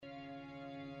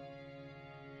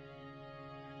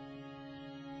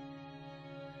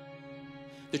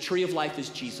The tree of life is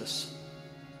Jesus.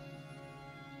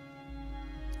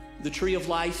 The tree of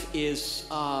life is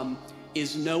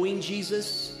knowing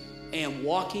Jesus and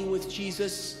walking with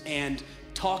Jesus and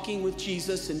talking with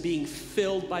Jesus and being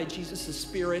filled by Jesus'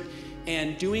 Spirit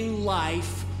and doing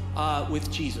life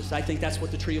with Jesus. I think that's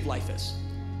what the tree of life is.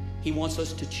 He wants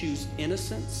us to choose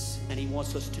innocence, and he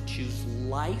wants us to choose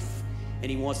life, and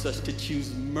he wants us to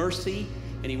choose mercy,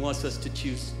 and he wants us to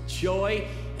choose joy,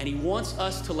 and he wants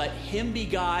us to let him be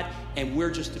God, and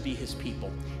we're just to be his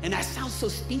people. And that sounds so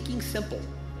stinking simple,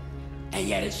 and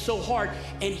yet it's so hard.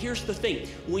 And here's the thing.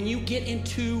 When you get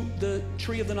into the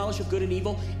tree of the knowledge of good and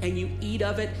evil, and you eat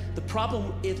of it, the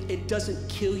problem, it doesn't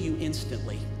kill you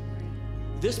instantly.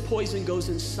 This poison goes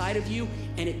inside of you,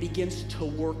 and it begins to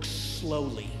work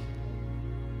slowly.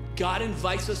 God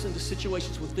invites us into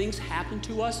situations where things happen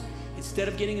to us. Instead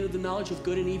of getting into the knowledge of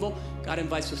good and evil, God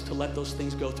invites us to let those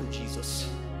things go through Jesus.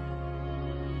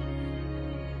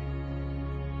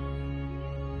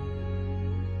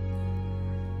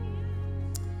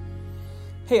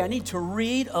 Hey, I need to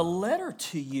read a letter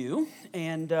to you,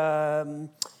 and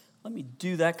let me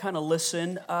do that, kind of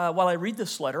listen. While I read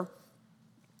this letter,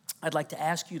 I'd like to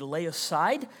ask you to lay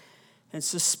aside and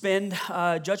suspend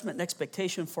judgment and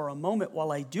expectation for a moment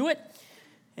while I do it,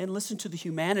 and listen to the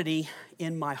humanity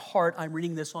in my heart. I'm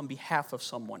reading this on behalf of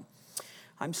someone.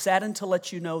 I'm saddened to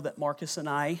let you know that Marcus and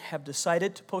I have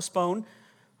decided to postpone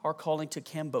our calling to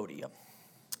Cambodia.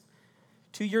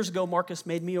 2 years ago, Marcus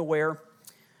made me aware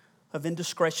of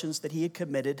indiscretions that he had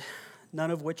committed,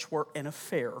 none of which were an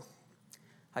affair.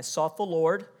 I sought the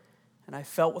Lord, and I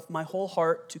felt with my whole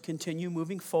heart to continue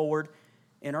moving forward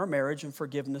in our marriage and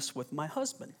forgiveness with my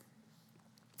husband.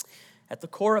 At the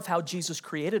core of how Jesus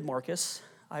created Marcus,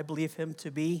 I believe him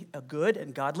to be a good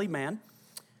and godly man.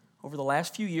 Over the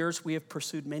last few years, we have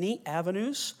pursued many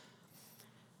avenues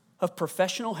of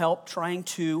professional help trying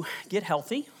to get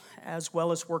healthy, as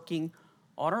well as working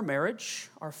on our marriage,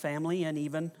 our family, and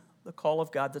even the call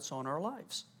of God that's on our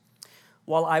lives.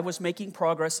 While I was making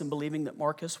progress and believing that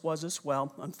Marcus was as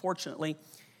well, unfortunately,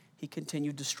 he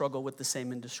continued to struggle with the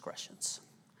same indiscretions.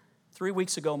 3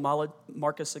 weeks ago,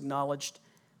 Marcus acknowledged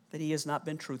that he has not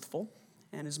been truthful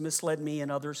and has misled me and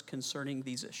others concerning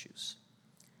these issues.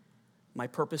 My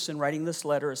purpose in writing this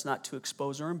letter is not to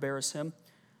expose or embarrass him,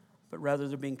 but rather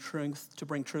to bring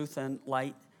truth and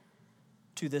light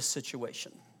to this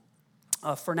situation.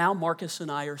 For now, Marcus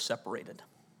and I are separated.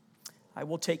 I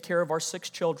will take care of our 6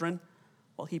 children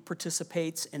while he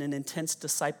participates in an intense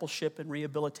discipleship and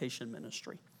rehabilitation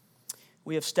ministry.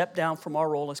 We have stepped down from our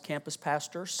role as campus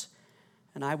pastors,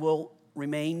 and I will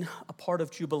remain a part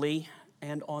of Jubilee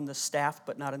and on the staff,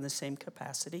 but not in the same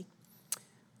capacity.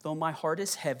 Though my heart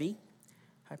is heavy,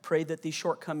 I pray that these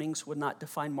shortcomings would not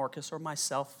define Marcus or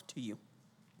myself to you.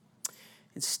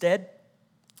 Instead,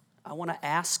 I want to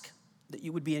ask that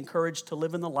you would be encouraged to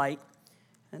live in the light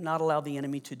and not allow the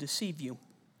enemy to deceive you.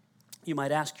 You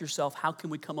might ask yourself, how can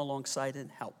we come alongside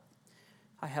and help?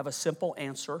 I have a simple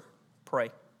answer: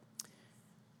 pray.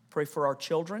 Pray for our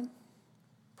children,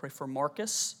 pray for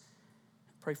Marcus,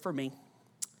 pray for me.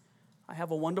 I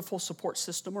have a wonderful support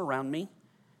system around me,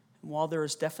 and while there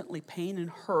is definitely pain and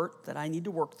hurt that I need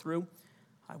to work through,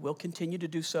 I will continue to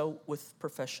do so with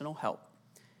professional help.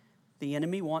 The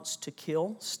enemy wants to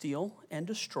kill, steal, and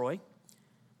destroy,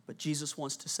 but Jesus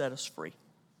wants to set us free.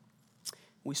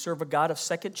 We serve a God of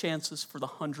second chances for the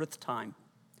 100th time.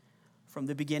 From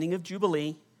the beginning of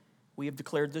Jubilee, we have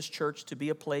declared this church to be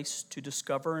a place to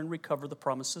discover and recover the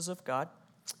promises of God.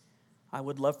 I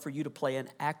would love for you to play an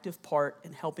active part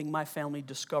in helping my family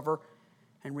discover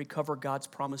and recover God's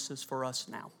promises for us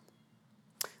now.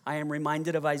 I am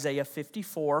reminded of Isaiah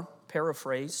 54,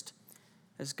 paraphrased,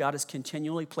 as God has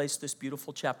continually placed this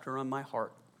beautiful chapter on my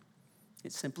heart.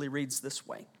 It simply reads this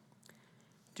way: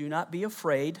 "Do not be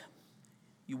afraid.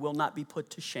 You will not be put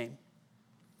to shame.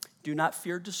 Do not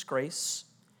fear disgrace.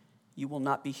 You will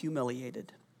not be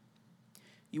humiliated.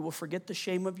 You will forget the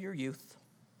shame of your youth.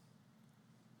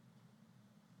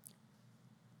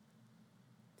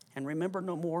 And remember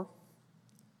no more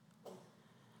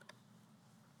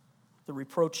the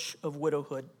reproach of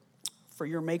widowhood. For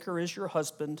your Maker is your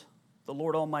husband. The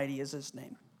Lord Almighty is his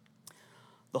name.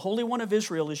 The Holy One of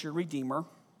Israel is your Redeemer.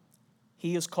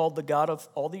 He is called the God of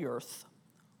all the earth.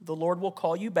 The Lord will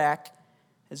call you back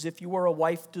as if you were a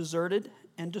wife deserted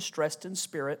and distressed in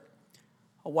spirit,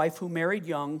 a wife who married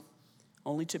young,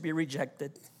 only to be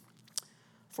rejected.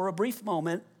 For a brief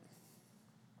moment,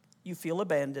 you feel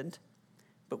abandoned,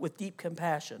 but with deep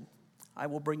compassion, I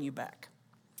will bring you back.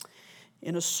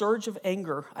 In a surge of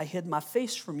anger, I hid my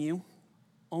face from you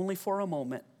only for a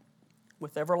moment.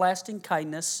 With everlasting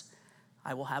kindness,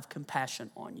 I will have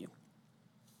compassion on you.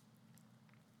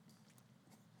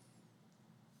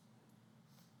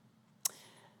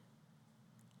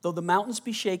 Though the mountains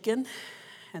be shaken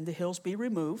and the hills be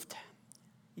removed,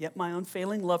 yet my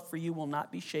unfailing love for you will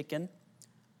not be shaken,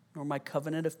 nor my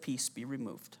covenant of peace be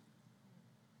removed.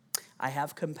 I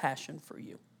have compassion for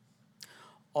you.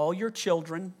 All your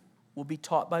children will be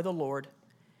taught by the Lord,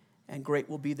 and great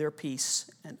will be their peace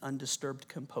and undisturbed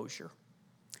composure.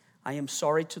 I am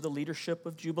sorry to the leadership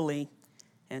of Jubilee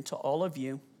and to all of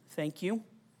you. Thank you,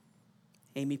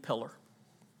 Amy Pillar.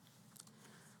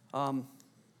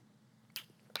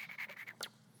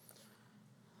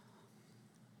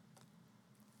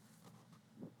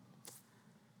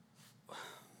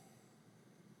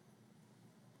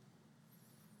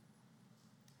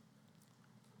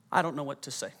 I don't know what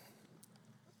to say.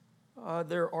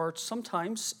 There are some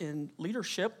times in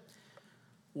leadership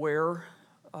where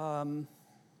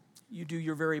you do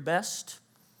your very best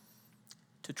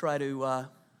to try to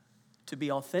be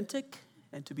authentic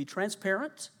and to be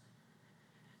transparent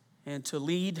and to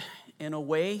lead in a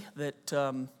way that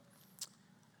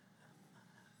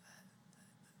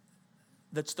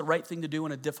that's the right thing to do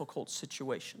in a difficult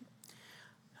situation.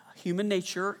 Human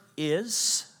nature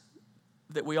is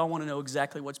that we all want to know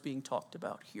exactly what's being talked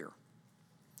about here.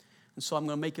 And so I'm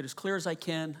going to make it as clear as I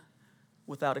can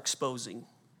without exposing.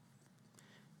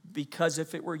 Because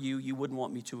if it were you, you wouldn't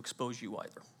want me to expose you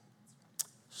either.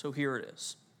 So here it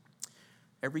is.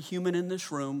 Every human in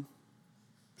this room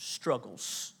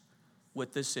struggles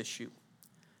with this issue.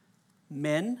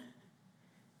 Men,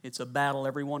 it's a battle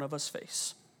every one of us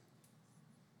face.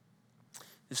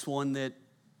 It's one that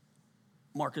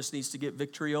Marcus needs to get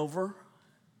victory over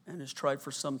and has tried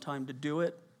for some time to do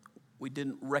it. We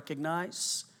didn't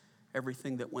recognize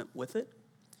everything that went with it.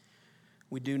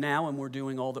 We do now, and we're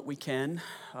doing all that we can,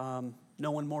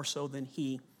 no one more so than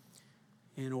he,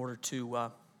 in order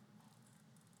to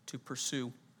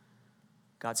pursue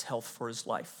God's health for his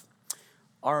life.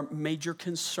 Our major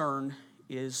concern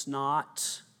is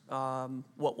not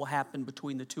what will happen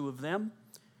between the two of them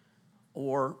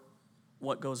or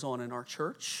what goes on in our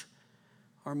church.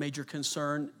 Our major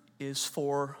concern is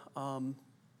for a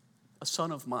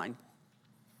son of mine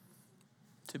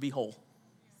to be whole.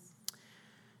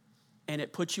 And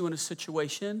it puts you in a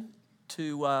situation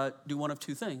to do one of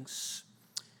two things: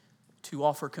 to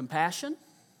offer compassion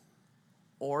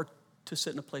or to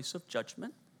sit in a place of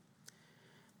judgment.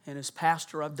 And as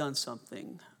pastor, I've done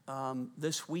something.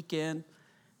 This weekend,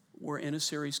 we're in a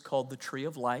series called The Tree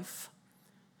of Life.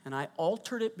 And I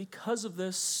altered it because of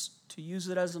this to use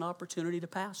it as an opportunity to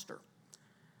pastor.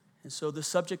 And so the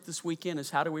subject this weekend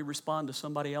is, how do we respond to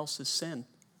somebody else's sin?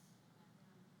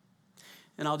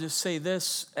 And I'll just say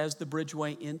this as the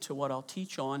bridgeway into what I'll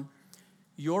teach on.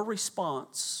 Your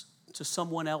response to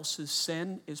someone else's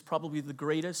sin is probably the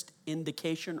greatest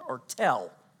indication or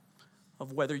tell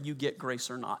of whether you get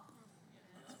grace or not.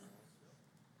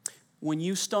 When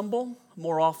you stumble,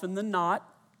 more often than not,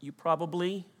 you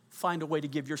probably find a way to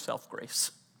give yourself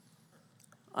grace.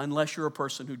 Unless you're a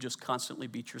person who just constantly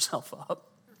beats yourself up.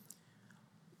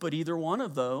 But either one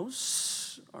of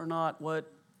those are not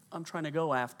what I'm trying to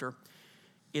go after.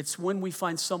 It's when we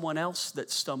find someone else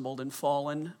that stumbled and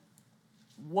fallen,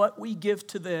 what we give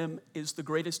to them is the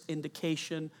greatest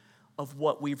indication of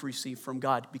what we've received from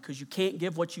God, because you can't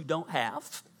give what you don't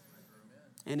have.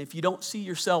 And if you don't see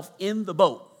yourself in the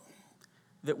boat,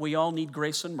 that we all need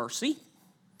grace and mercy,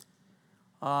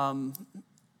 and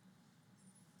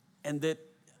that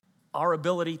our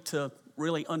ability to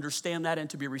really understand that and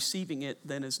to be receiving it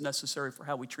then is necessary for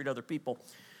how we treat other people.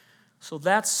 So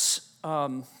that's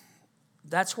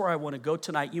where I want to go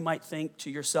tonight. You might think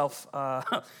to yourself,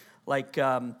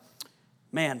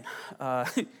 man,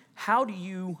 how do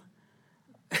you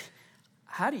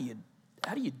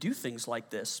do things like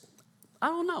this? I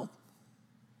don't know.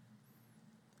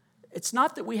 It's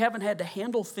not that we haven't had to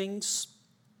handle things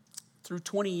through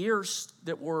 20 years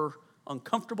that were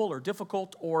uncomfortable or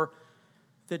difficult or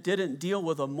that didn't deal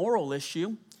with a moral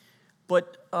issue,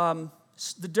 but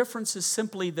the difference is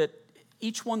simply that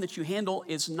each one that you handle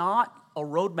is not a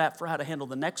roadmap for how to handle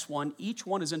the next one. Each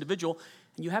one is individual,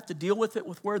 and you have to deal with it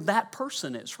with where that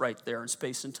person is right there in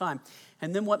space and time.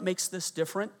 And then what makes this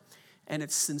different, and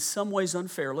it's in some ways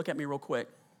unfair, look at me real quick,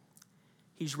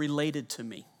 he's related to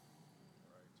me.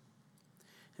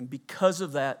 And because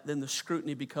of that, then the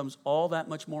scrutiny becomes all that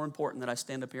much more important that I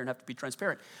stand up here and have to be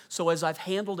transparent. So as I've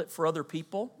handled it for other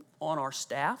people on our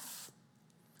staff,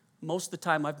 most of the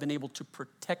time I've been able to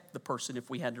protect the person if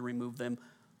we had to remove them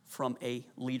from a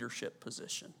leadership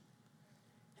position.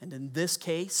 And in this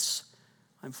case,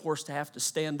 I'm forced to have to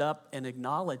stand up and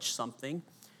acknowledge something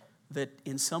that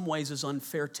in some ways is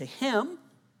unfair to him,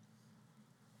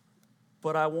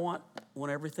 but I want, when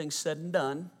everything's said and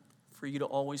done, for you to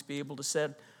always be able to say,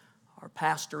 our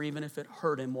pastor, even if it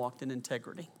hurt him, walked in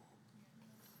integrity.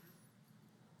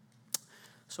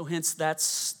 So hence,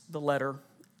 that's the letter.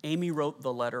 Amy wrote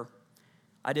the letter.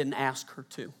 I didn't ask her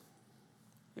to.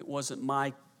 It wasn't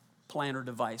my plan or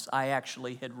device. I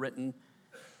actually had written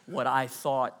what I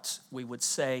thought we would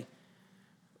say,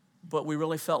 but we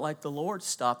really felt like the Lord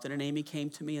stopped it, and Amy came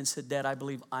to me and said, Dad, I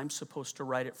believe I'm supposed to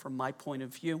write it from my point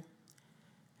of view.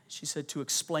 She said to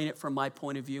explain it from my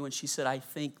point of view, and she said, I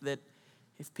think that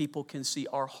if people can see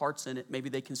our hearts in it, maybe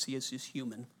they can see us as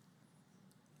human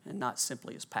and not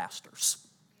simply as pastors.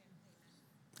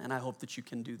 And I hope that you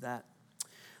can do that.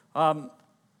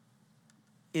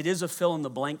 It is a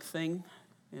fill-in-the-blank thing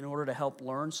in order to help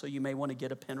learn, so you may want to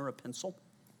get a pen or a pencil.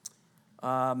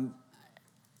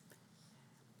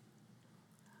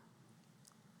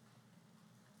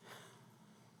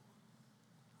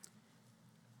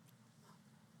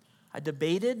 I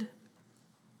debated,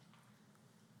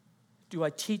 do I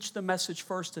teach the message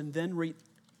first and then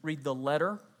read the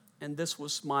letter? And this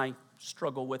was my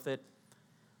struggle with it.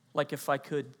 Like if I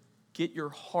could get your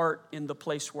heart in the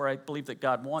place where I believe that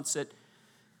God wants it,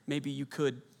 maybe you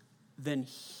could then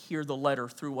hear the letter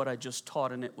through what I just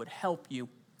taught and it would help you.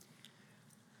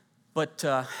 But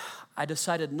I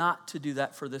decided not to do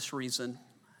that for this reason.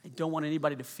 I don't want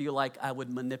anybody to feel like I would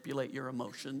manipulate your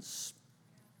emotions.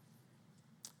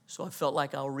 So I felt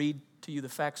like I'll read to you the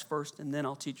facts first, and then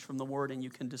I'll teach from the Word, and you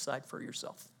can decide for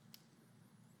yourself.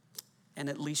 And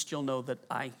at least you'll know that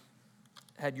I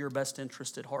had your best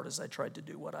interest at heart as I tried to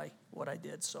do what I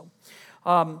did. So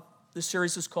this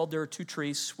series is called There Are Two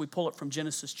Trees. We pull it from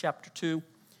Genesis chapter 2,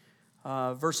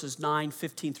 verses 9,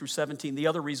 15 through 17. The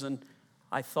other reason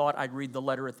I thought I'd read the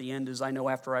letter at the end is I know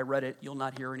after I read it, you'll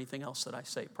not hear anything else that I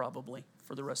say probably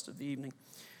for the rest of the evening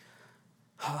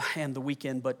and the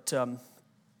weekend, but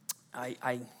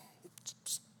I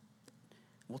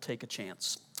will take a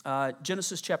chance.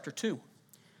 Genesis chapter 2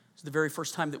 is the very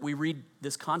first time that we read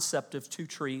this concept of two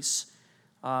trees.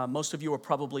 Most of you are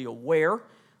probably aware,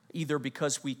 either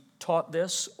because we taught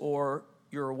this or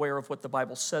you're aware of what the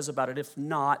Bible says about it. If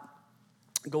not,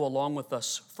 go along with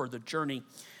us for the journey.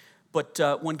 But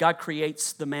when God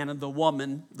creates the man and the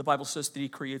woman, the Bible says that he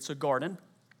creates a garden.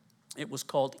 It was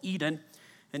called Eden.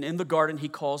 And in the garden, he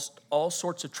caused all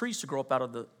sorts of trees to grow up out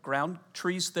of the ground,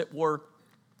 trees that were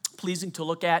pleasing to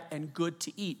look at and good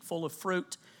to eat, full of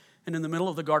fruit. And in the middle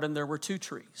of the garden, there were two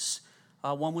trees.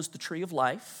 One was the tree of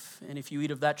life, and if you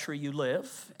eat of that tree, you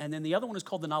live. And then the other one is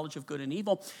called the knowledge of good and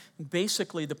evil.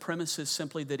 Basically, the premise is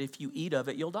simply that if you eat of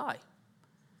it, you'll die.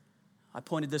 I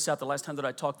pointed this out the last time that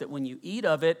I talked, that when you eat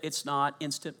of it, it's not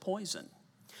instant poison.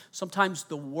 Sometimes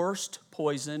the worst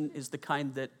poison is the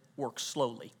kind that works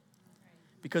slowly.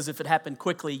 Because if it happened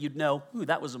quickly, you'd know, ooh,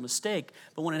 that was a mistake.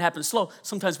 But when it happens slow,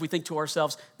 sometimes we think to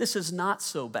ourselves, this is not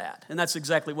so bad. And that's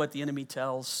exactly what the enemy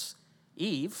tells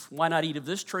Eve. Why not eat of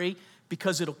this tree?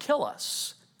 Because it'll kill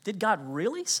us. Did God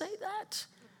really say that?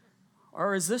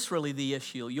 Or is this really the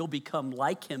issue? You'll become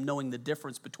like him, knowing the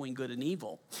difference between good and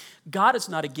evil. God is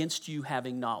not against you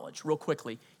having knowledge. Real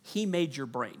quickly, he made your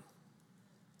brain.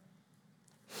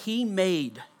 He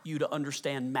made you to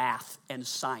understand math and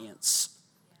science.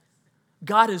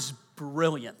 God is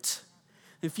brilliant.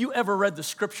 If you ever read the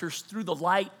scriptures through the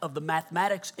light of the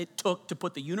mathematics it took to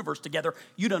put the universe together,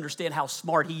 you'd understand how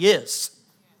smart he is.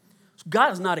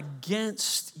 God is not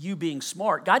against you being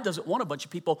smart. God doesn't want a bunch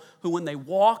of people who, when they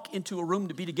walk into a room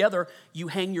to be together, you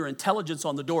hang your intelligence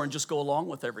on the door and just go along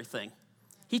with everything.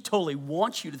 He totally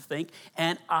wants you to think,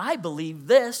 and I believe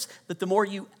this, that the more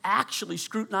you actually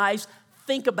scrutinize,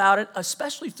 think about it,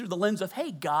 especially through the lens of,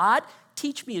 hey, God,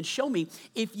 teach me and show me.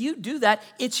 If you do that,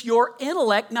 it's your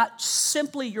intellect, not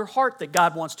simply your heart, that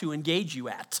God wants to engage you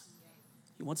at.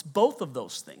 He wants both of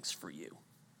those things for you.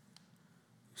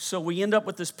 So we end up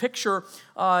with this picture.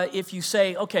 If you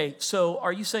say, okay, so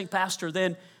are you saying, Pastor,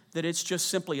 then that it's just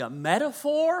simply a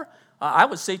metaphor? I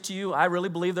would say to you, I really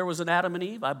believe there was an Adam and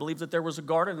Eve. I believe that there was a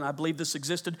garden, and I believe this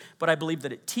existed, but I believe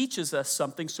that it teaches us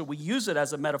something, so we use it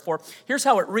as a metaphor. Here's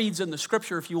how it reads in the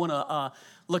scripture if you want to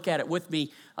look at it with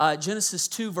me. Genesis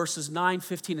 2, verses 9,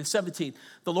 15, and 17.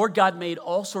 The Lord God made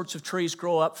all sorts of trees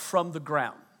grow up from the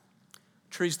ground,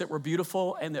 trees that were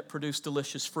beautiful and that produced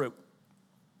delicious fruit.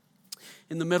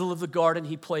 In the middle of the garden,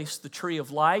 he placed the tree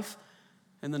of life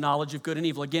and the knowledge of good and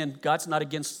evil. Again, God's not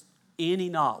against any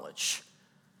knowledge.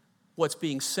 What's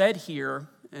being said here,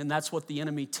 and that's what the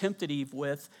enemy tempted Eve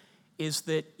with, is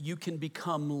that you can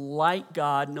become like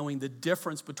God, knowing the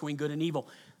difference between good and evil.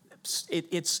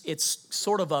 it's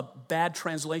sort of a bad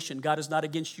translation. God is not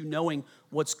against you knowing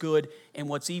what's good and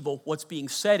what's evil. What's being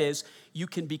said is you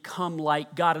can become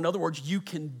like God. In other words, you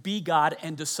can be God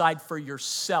and decide for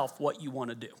yourself what you want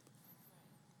to do.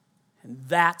 And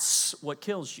that's what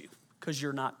kills you, because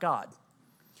you're not God.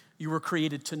 You were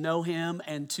created to know him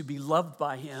and to be loved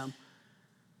by him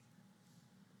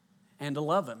and to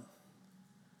love him.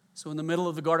 So in the middle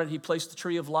of the garden, he placed the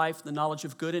tree of life, the knowledge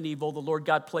of good and evil. The Lord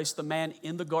God placed the man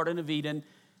in the Garden of Eden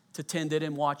to tend it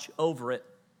and watch over it.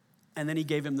 And then he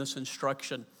gave him this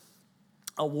instruction,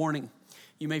 a warning.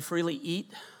 You may freely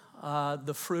eat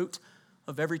the fruit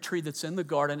of every tree that's in the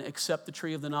garden except the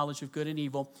tree of the knowledge of good and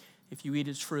evil. If you eat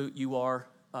its fruit, you are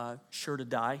sure to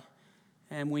die.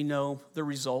 And we know the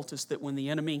result is that when the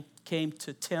enemy came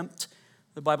to tempt,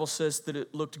 the Bible says that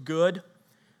it looked good,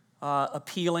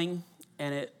 appealing,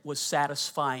 and it was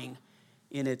satisfying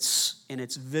in its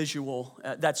visual.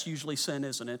 That's usually sin,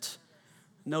 isn't it?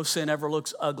 No sin ever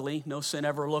looks ugly. No sin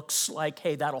ever looks like,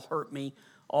 hey, that'll hurt me.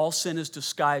 All sin is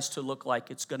disguised to look like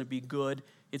it's going to be good,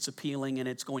 it's appealing, and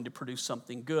it's going to produce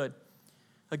something good.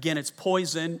 Again, it's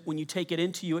poison. When you take it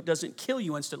into you, it doesn't kill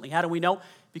you instantly. How do we know?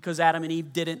 Because Adam and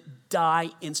Eve didn't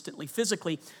die instantly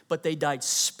physically, but they died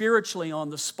spiritually on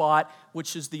the spot,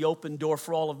 which is the open door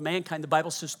for all of mankind. The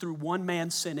Bible says through one man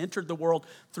sin entered the world,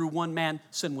 through one man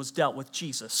sin was dealt with,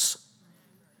 Jesus.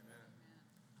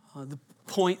 The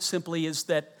point simply is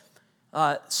that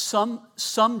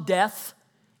some death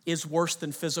is worse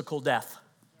than physical death.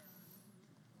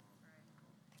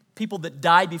 People that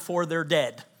die before they're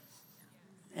dead.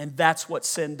 And that's what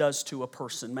sin does to a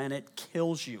person, man. It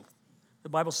kills you. The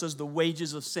Bible says the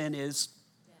wages of sin is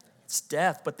it's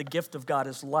death, but the gift of God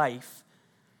is life.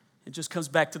 It just comes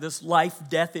back to this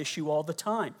life-death issue all the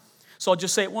time. So I'll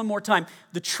just say it one more time.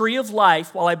 The tree of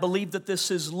life, while I believe that this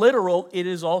is literal, it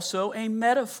is also a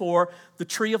metaphor. The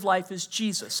tree of life is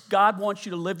Jesus. God wants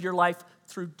you to live your life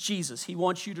through Jesus. He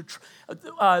wants you to,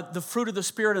 the fruit of the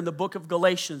Spirit in the book of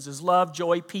Galatians is love,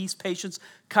 joy, peace, patience,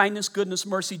 kindness, goodness,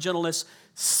 mercy, gentleness,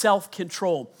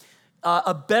 self-control.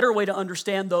 A better way to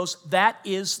understand those, that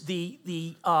is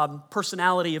the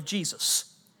personality of Jesus.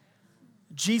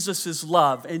 Jesus is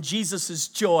love, and Jesus is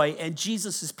joy, and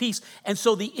Jesus is peace. And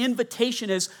so the invitation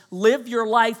is live your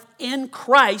life in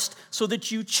Christ so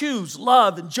that you choose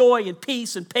love and joy and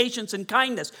peace and patience and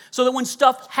kindness. So that when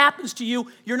stuff happens to you,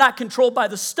 you're not controlled by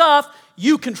the stuff,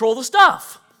 you control the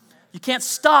stuff. You can't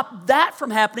stop that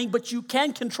from happening, but you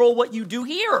can control what you do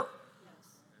here.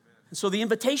 And so the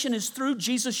invitation is through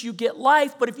Jesus you get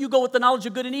life, but if you go with the knowledge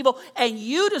of good and evil and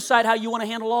you decide how you want to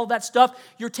handle all that stuff,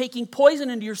 you're taking poison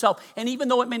into yourself. And even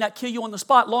though it may not kill you on the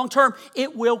spot, long term,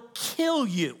 it will kill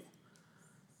you.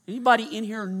 Anybody in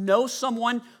here know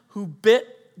someone who bit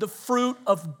the fruit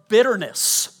of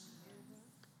bitterness?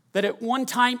 That at one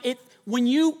time, when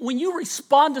you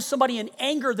respond to somebody in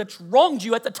anger that's wronged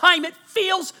you, at the time it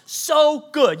feels so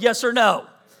good, yes or no?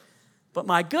 But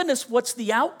my goodness, what's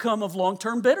the outcome of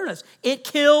long-term bitterness? It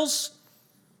kills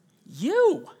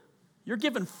you. You're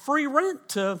given free rent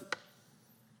to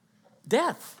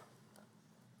death.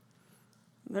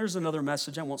 There's another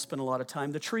message. I won't spend a lot of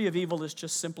time. The tree of evil is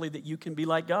just simply that you can be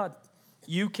like God.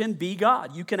 You can be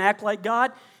God. You can act like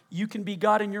God. You can be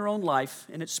God in your own life,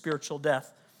 and it's spiritual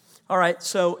death. All right,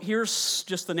 so here's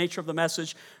just the nature of the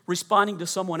message. Responding to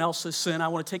someone else's sin. I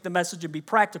want to take the message and be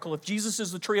practical. If Jesus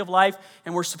is the tree of life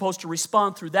and we're supposed to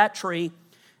respond through that tree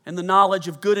and the knowledge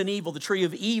of good and evil, the tree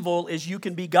of evil is you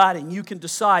can be God and you can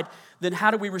decide, then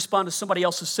how do we respond to somebody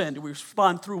else's sin? Do we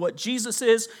respond through what Jesus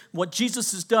is, what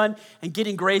Jesus has done, and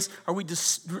getting grace? Or we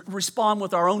just respond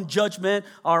with our own judgment,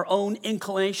 our own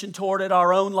inclination toward it,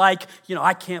 our own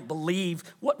I can't believe,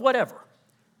 whatever.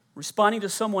 Responding to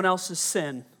someone else's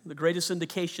sin, the greatest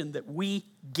indication that we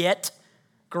get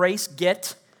grace,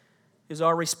 is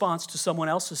our response to someone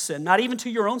else's sin. Not even to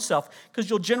your own self, because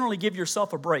you'll generally give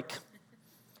yourself a break.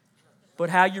 But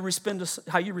how you respond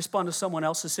to someone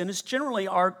else's sin is generally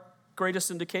our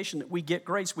greatest indication that we get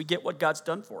grace. We get what God's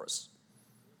done for us.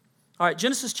 All right,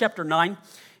 Genesis chapter 9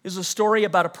 is a story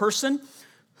about a person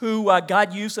who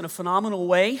God used in a phenomenal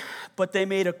way, but they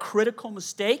made a critical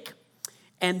mistake.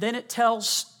 And then it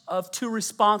tells of two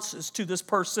responses to this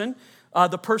person.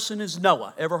 The person is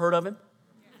Noah. Ever heard of him?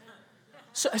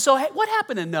 So hey, what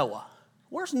happened to Noah?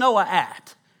 Where's Noah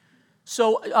at?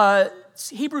 So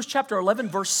Hebrews chapter 11,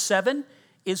 verse 7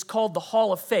 is called the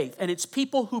Hall of Faith. And it's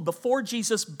people who before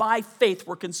Jesus by faith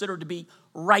were considered to be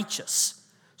righteous.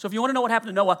 So if you want to know what happened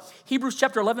to Noah, Hebrews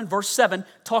chapter 11, verse 7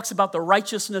 talks about the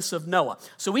righteousness of Noah.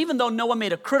 So even though Noah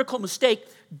made a critical mistake,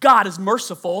 God is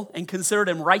merciful and considered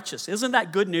him righteous. Isn't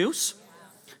that good news?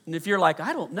 And if you're like,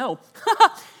 I don't know,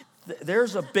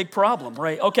 There's a big problem,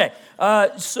 right? Okay,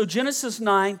 so Genesis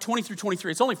 9, 20 through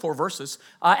 23, it's only 4 verses.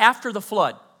 After the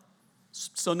flood,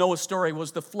 so Noah's story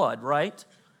was the flood, right?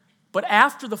 But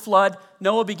after the flood,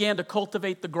 Noah began to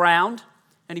cultivate the ground,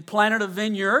 and he planted a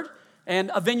vineyard,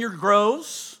 and a vineyard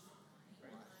grows.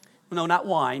 No, not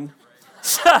wine.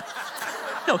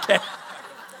 Okay.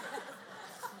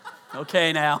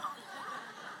 Okay, now.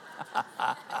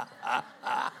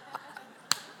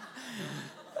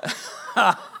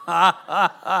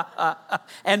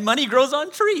 And money grows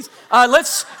on trees.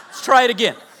 Let's try it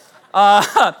again.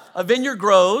 A vineyard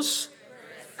grows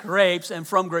grapes, and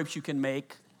from grapes you can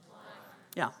make.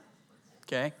 Yeah.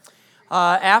 Okay.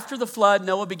 After the flood,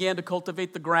 Noah began to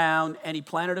cultivate the ground, and he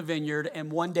planted a vineyard,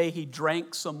 and one day he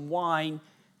drank some wine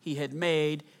he had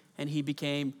made, and he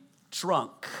became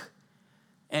drunk.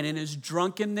 And in his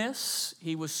drunkenness,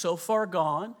 he was so far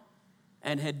gone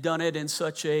and had done it in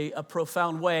such a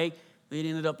profound way that he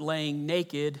ended up laying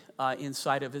naked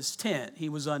inside of his tent. He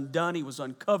was undone. He was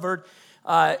uncovered.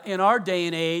 In our day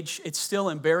and age, it's still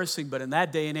embarrassing, but in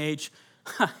that day and age,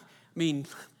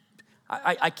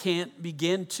 I can't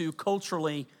begin to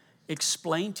culturally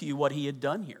explain to you what he had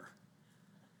done here.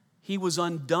 He was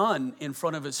undone in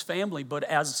front of his family, but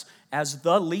as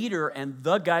the leader and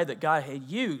the guy that God had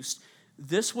used,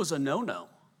 this was a no-no.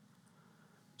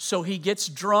 So he gets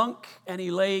drunk and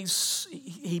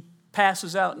he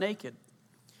passes out naked.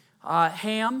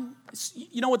 Ham,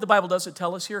 you know what the Bible doesn't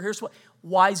tell us here? Here's what,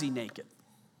 why is he naked?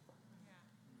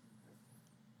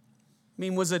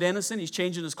 Was it innocent? He's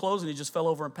changing his clothes and he just fell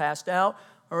over and passed out?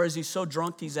 Or is he so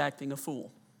drunk he's acting a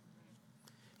fool?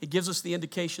 It gives us the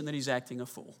indication that he's acting a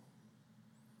fool.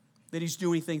 That he's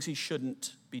doing things he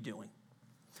shouldn't be doing.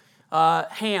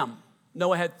 Ham.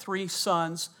 Noah had 3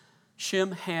 sons,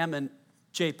 Shem, Ham, and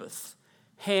Japheth.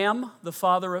 Ham, the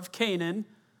father of Canaan,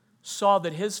 saw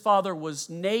that his father was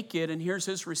naked, and here's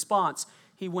his response.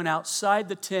 He went outside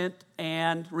the tent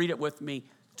and, read it with me,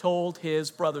 told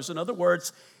his brothers. In other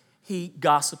words, he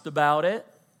gossiped about it.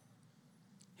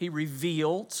 He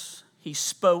revealed. He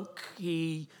spoke.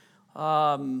 He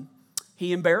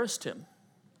embarrassed him.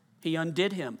 He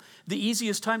undid him. The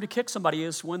easiest time to kick somebody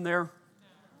is when they're,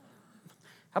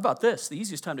 how about this? The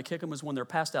easiest time to kick them is when they're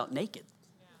passed out naked.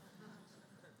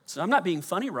 So I'm not being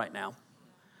funny right now.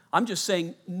 I'm just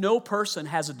saying no person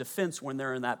has a defense when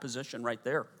they're in that position right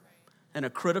there. And a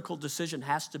critical decision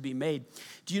has to be made.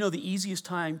 Do you know the easiest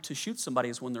time to shoot somebody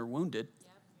is when they're wounded?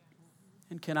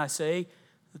 And can I say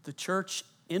that the church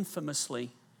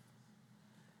infamously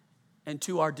and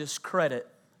to our discredit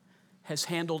has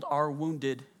handled our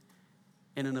wounded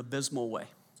in an abysmal way.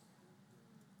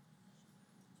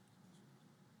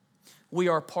 We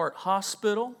are part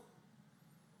hospital.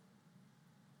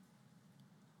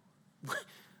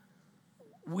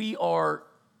 We are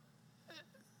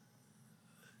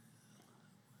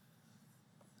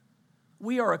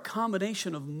a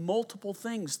combination of multiple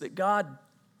things that God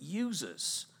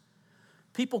uses.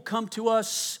 People come to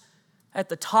us at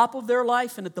the top of their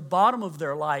life and at the bottom of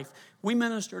their life. We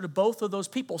minister to both of those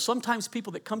people. Sometimes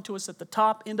people that come to us at the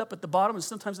top end up at the bottom, and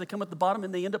sometimes they come at the bottom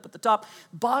and they end up at the top.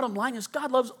 Bottom line is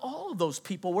God loves all of those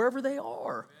people wherever they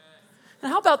are.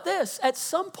 And how about this? At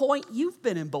some point, you've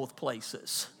been in both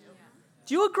places.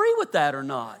 Do you agree with that or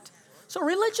not? So a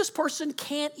religious person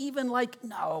can't even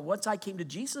no, once I came to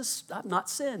Jesus, I've not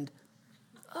sinned.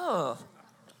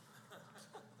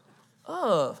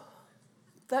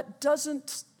 That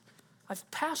doesn't, I've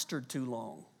pastored too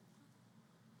long.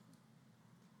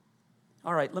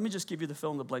 All right, let me just give you the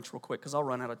fill in the blanks real quick because I'll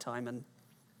run out of time. And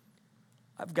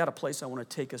I've got a place I want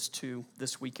to take us to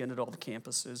this weekend at all the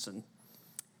campuses and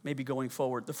maybe going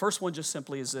forward. The first one just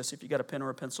simply is this. If you got a pen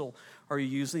or a pencil, or you're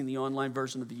using the online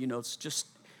version of the U-Notes, just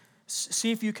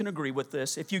see if you can agree with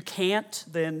this. If you can't,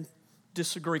 then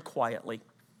disagree quietly.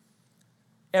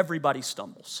 Everybody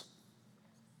stumbles.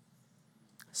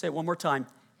 Say it one more time.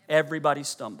 Everybody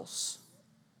stumbles.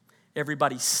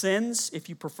 Everybody sins, if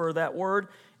you prefer that word.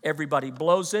 Everybody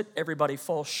blows it. Everybody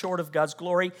falls short of God's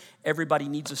glory. Everybody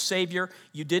needs a Savior.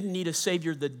 You didn't need a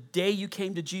Savior the day you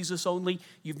came to Jesus only.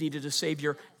 You've needed a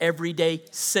Savior every day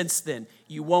since then.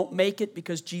 You won't make it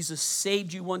because Jesus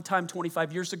saved you one time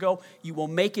 25 years ago. You will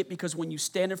make it because when you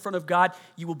stand in front of God,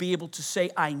 you will be able to say,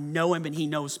 I know Him and He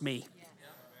knows me.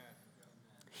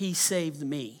 He saved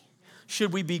me.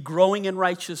 Should we be growing in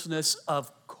righteousness?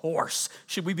 Of course.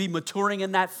 Should we be maturing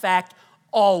in that fact?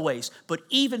 Always. But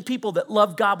even people that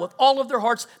love God with all of their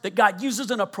hearts, that God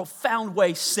uses in a profound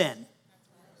way, sin.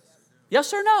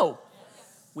 Yes or no?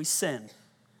 We sin.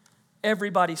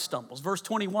 Everybody stumbles. Verse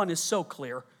 21 is so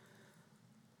clear.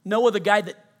 Noah, the guy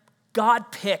that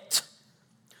God picked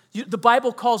The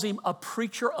Bible calls him a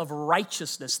preacher of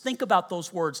righteousness. Think about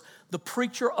those words. The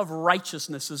preacher of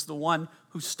righteousness is the one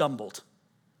who stumbled.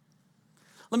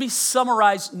 Let me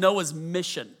summarize Noah's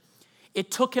mission.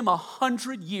 It took him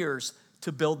 100 years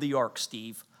to build the ark,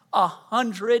 Steve.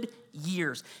 100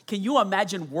 years. Can you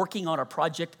imagine working on a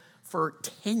project for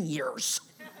 10 years?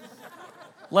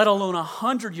 Let alone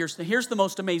 100 years. Now, here's the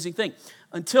most amazing thing.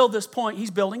 Until this point,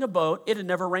 he's building a boat. It had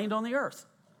never rained on the earth.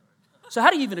 So how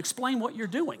do you even explain what you're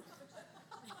doing?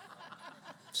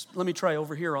 Let me try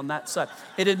over here on that side.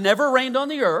 It had never rained on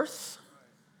the earth.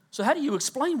 So how do you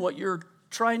explain what you're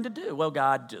trying to do? Well,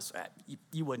 God just,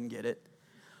 you wouldn't get it.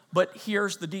 But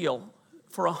here's the deal.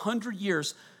 For 100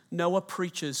 years, Noah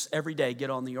preaches every day, get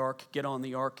on the ark, get on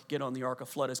the ark, get on the ark. A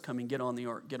flood is coming, get on the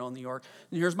ark, get on the ark.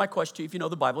 And here's my question to you. If you know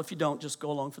the Bible, if you don't, just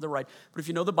go along for the ride. But if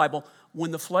you know the Bible,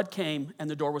 when the flood came and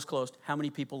the door was closed, how many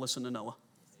people listened to Noah?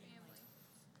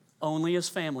 Only his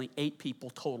family, 8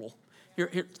 people total. Here,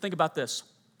 think about this.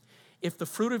 If the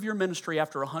fruit of your ministry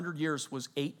after 100 years was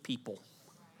 8 people.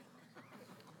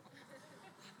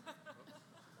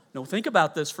 No, think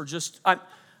about this for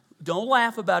don't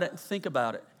laugh about it and think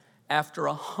about it. After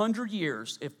 100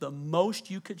 years, if the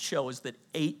most you could show is that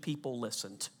 8 people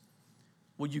listened,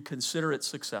 would you consider it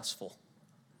successful?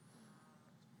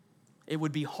 It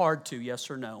would be hard to, yes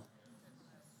or no?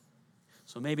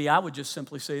 So maybe I would just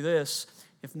simply say this.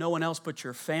 If no one else but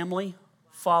your family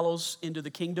follows into the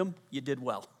kingdom, you did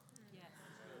well.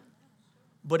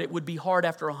 But it would be hard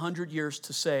after 100 years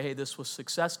to say, hey, this was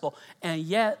successful. And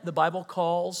yet, the Bible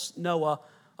calls Noah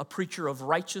a preacher of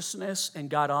righteousness,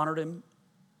 and God honored him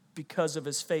because of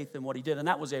his faith in what he did. And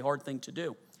that was a hard thing to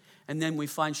do. And then we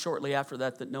find shortly after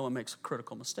that Noah makes a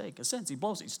critical mistake. A sins, he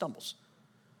blows, he stumbles.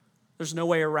 There's no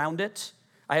way around it.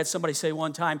 I had somebody say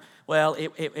one time, well,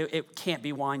 it can't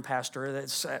be wine, Pastor.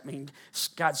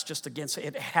 God's just against it.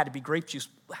 It had to be grape juice.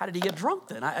 How did he get drunk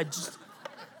then?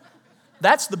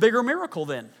 That's the bigger miracle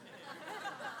then.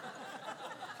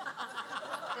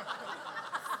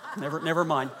 Never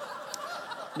mind.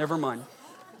 Never mind.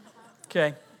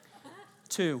 Okay.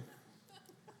 Two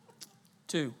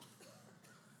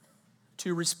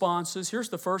responses. Here's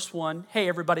the first one. Hey,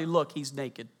 everybody, look, he's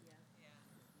naked.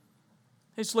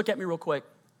 Hey, just look at me real quick.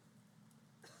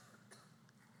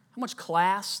 How much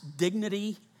class,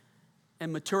 dignity,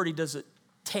 and maturity does it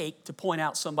take to point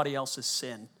out somebody else's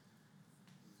sin?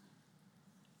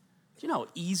 Do you know how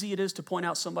easy it is to point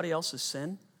out somebody else's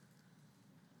sin?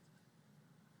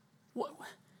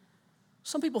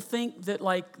 Some people think that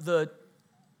like the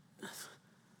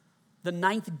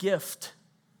ninth gift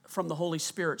from the Holy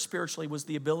Spirit spiritually was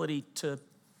the ability to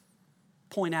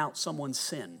point out someone's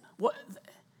sin. What?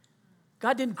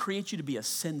 God didn't create you to be a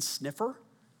sin sniffer.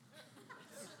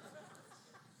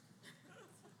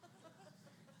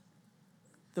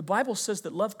 The Bible says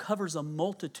that love covers a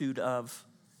multitude of.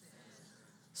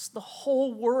 It's the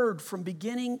whole word from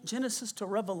beginning, Genesis to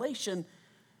Revelation,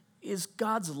 is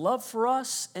God's love for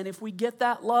us. And if we get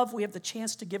that love, we have the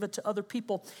chance to give it to other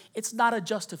people. It's not a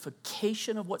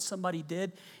justification of what somebody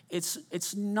did.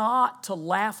 It's not to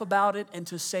laugh about it and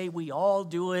to say we all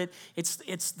do it. It's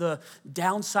the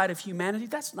downside of humanity.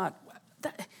 That's not.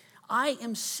 I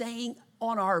am saying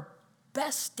on our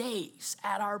best days,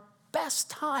 at our best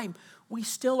time, we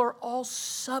still are all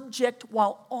subject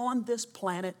while on this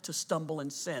planet to stumble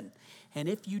and sin. And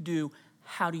if you do,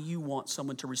 how do you want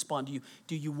someone to respond to you?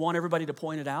 Do you want everybody to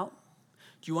point it out?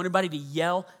 Do you want everybody to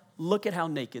yell, look at how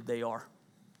naked they are?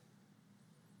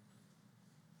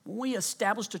 When we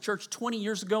established a church 20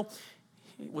 years ago,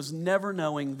 it was never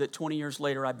knowing that 20 years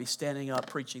later I'd be standing up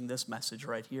preaching this message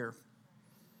right here.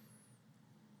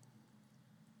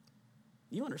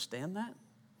 You understand that?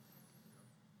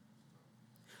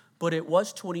 But it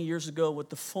was 20 years ago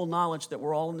with the full knowledge that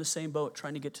we're all in the same boat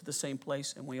trying to get to the same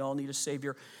place and we all need a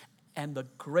Savior. And the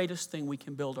greatest thing we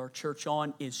can build our church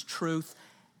on is truth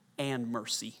and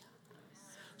mercy.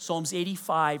 Psalms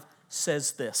 85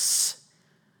 says this,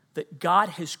 that God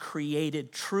has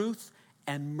created truth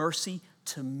and mercy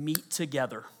to meet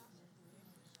together.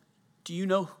 Do you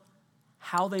know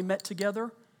how they met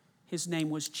together? His name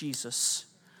was Jesus.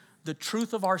 The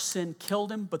truth of our sin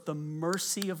killed him, but the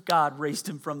mercy of God raised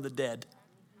him from the dead.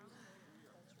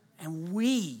 And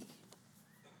we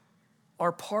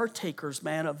are partakers,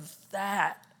 man, of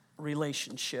that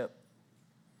relationship.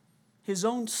 His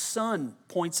own son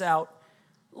points out,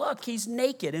 look, he's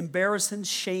naked, embarrasses,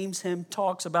 shames him,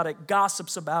 talks about it,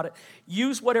 gossips about it.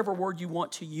 Use whatever word you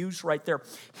want to use right there.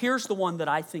 Here's the one that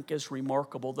I think is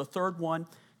remarkable. The third one,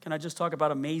 can I just talk about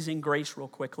amazing grace real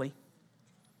quickly?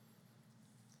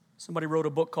 Somebody wrote a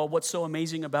book called What's So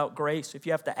Amazing About Grace. If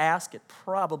you have to ask, it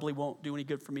probably won't do any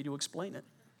good for me to explain it.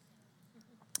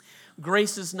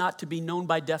 Grace is not to be known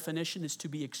by definition, it's to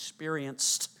be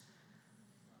experienced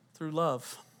through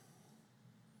love.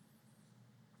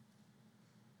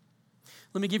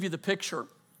 Let me give you the picture.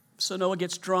 So Noah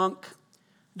gets drunk.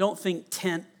 Don't think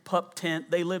tent, pup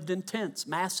tent. They lived in tents,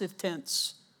 massive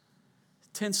tents.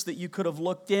 Tents that you could have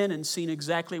looked in and seen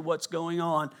exactly what's going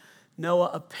on. Noah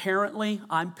apparently,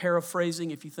 I'm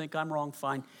paraphrasing, if you think I'm wrong,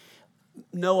 fine.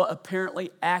 Noah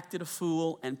apparently acted a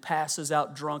fool and passes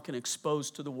out drunk and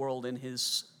exposed to the world in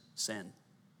his sin.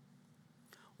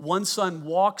 One son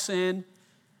walks in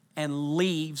and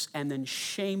leaves and then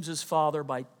shames his father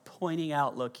by pointing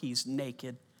out, look, he's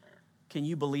naked. Can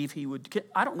you believe he would?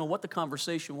 I don't know what the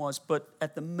conversation was, but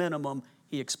at the minimum,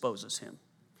 he exposes him.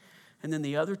 And then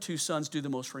the other two sons do the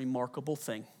most remarkable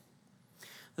thing.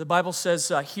 The Bible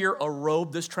says here a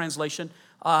robe, this translation.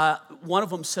 One of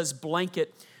them says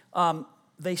blanket.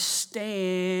 They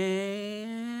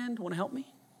stand. Want to help me?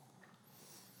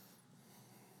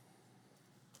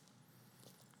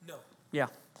 No. Yeah.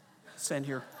 Stand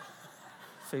here.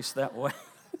 Face that way.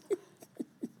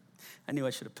 I knew I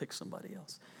should have picked somebody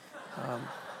else.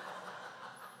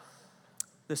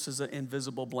 This is an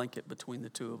invisible blanket between the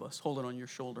two of us. Hold it on your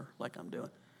shoulder like I'm doing.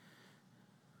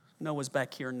 Noah's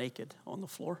back here naked on the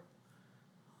floor.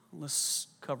 Let's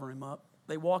cover him up.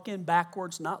 They walk in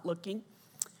backwards, not looking,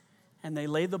 and they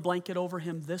lay the blanket over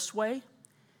him this way,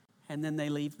 and then they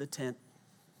leave the tent.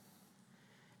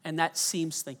 And that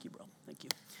seems, thank you, bro, thank you.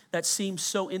 That seems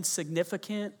so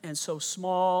insignificant and so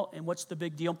small, and what's the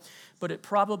big deal? But it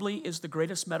probably is the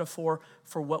greatest metaphor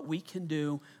for what we can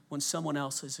do when someone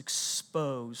else is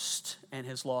exposed and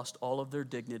has lost all of their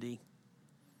dignity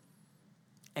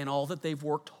and all that they've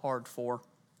worked hard for.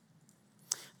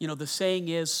 You know, the saying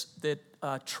is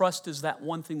that trust is that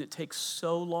one thing that takes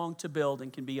so long to build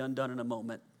and can be undone in a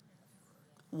moment.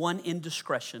 One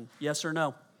indiscretion, yes or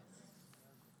no?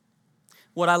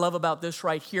 What I love about this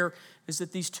right here is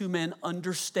that these two men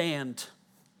understand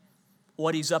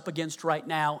what he's up against right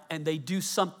now, and they do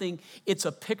something. It's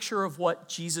a picture of what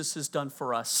Jesus has done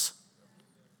for us.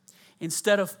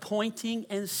 Instead of pointing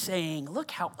and saying,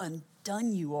 look how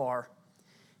undone you are,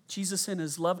 Jesus in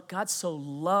his love, God so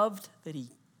loved that he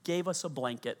gave us a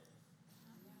blanket.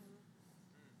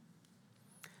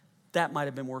 That might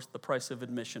have been worth the price of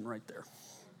admission right there.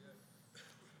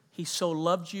 He so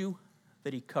loved you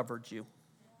that he covered you.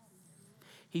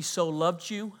 He so loved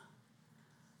you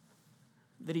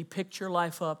that he picked your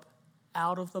life up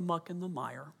out of the muck and the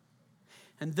mire.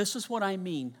 And this is what I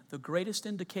mean. The greatest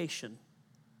indication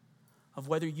of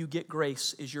whether you get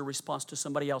grace is your response to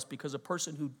somebody else, because a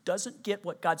person who doesn't get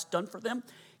what God's done for them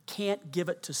can't give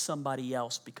it to somebody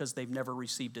else because they've never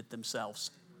received it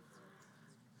themselves.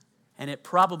 And it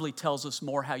probably tells us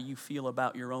more how you feel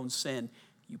about your own sin.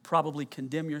 You probably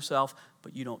condemn yourself,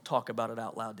 but you don't talk about it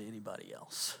out loud to anybody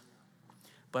else.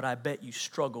 But I bet you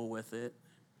struggle with it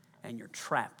and you're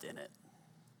trapped in it.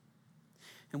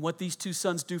 And what these two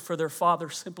sons do for their father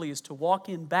simply is to walk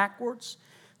in backwards,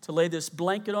 to lay this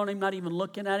blanket on him, not even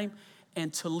looking at him,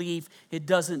 and to leave. It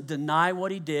doesn't deny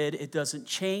what he did. It doesn't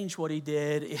change what he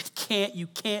did. You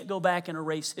can't go back and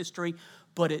erase history,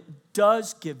 but it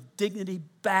does give dignity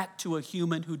back to a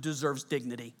human who deserves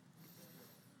dignity.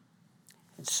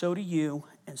 And so do you,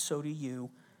 and so do you,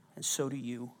 and so do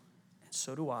you, and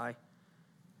so do I.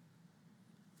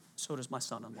 So does my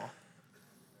son-in-law.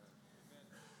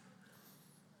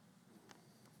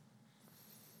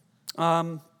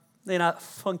 They're not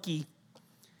funky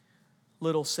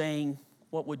little saying,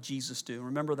 what would Jesus do?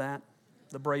 Remember that?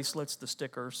 The bracelets, the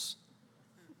stickers.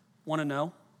 Want to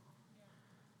know?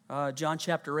 John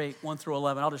chapter 8, 1 through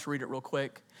 11. I'll just read it real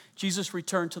quick. Jesus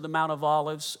returned to the Mount of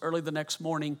Olives. Early the next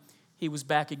morning, he was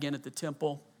back again at the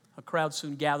temple. A crowd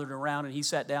soon gathered around, and he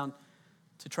sat down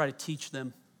to try to teach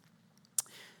them.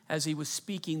 As he was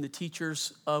speaking, the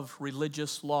teachers of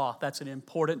religious law, that's an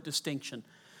important distinction,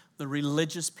 the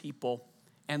religious people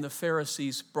and the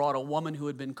Pharisees brought a woman who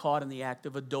had been caught in the act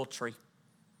of adultery.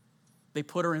 They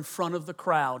put her in front of the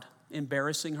crowd,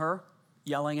 embarrassing her,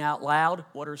 yelling out loud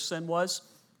what her sin was,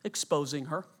 exposing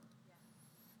her.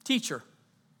 Teacher,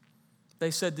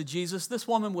 they said to Jesus, this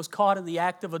woman was caught in the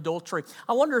act of adultery.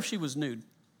 I wonder if she was nude.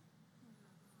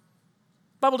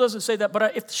 The Bible doesn't say that,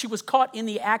 but if she was caught in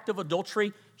the act of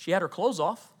adultery, she had her clothes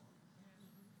off.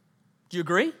 Do you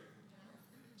agree?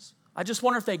 I just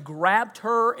wonder if they grabbed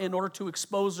her in order to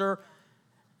expose her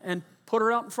and put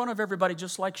her out in front of everybody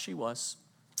just like she was.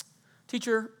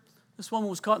 Teacher, this woman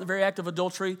was caught in the very act of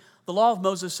adultery. The law of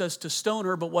Moses says to stone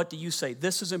her, but what do you say?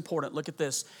 This is important. Look at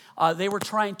this. They were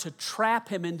trying to trap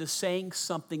him into saying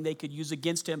something they could use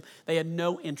against him. They had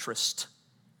no interest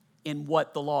in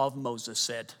what the law of Moses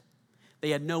said. They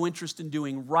had no interest in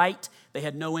doing right. They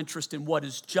had no interest in what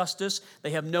is justice.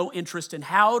 They have no interest in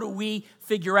how do we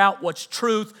figure out what's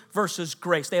truth versus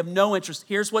grace. They have no interest.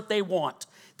 Here's what they want.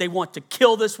 They want to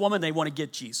kill this woman. They want to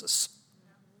get Jesus.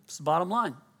 It's the bottom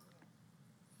line.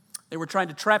 They were trying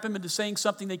to trap him into saying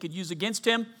something they could use against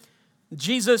him.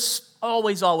 Jesus,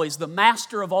 always, the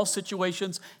master of all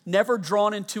situations, never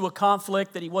drawn into a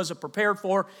conflict that he wasn't prepared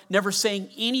for, never saying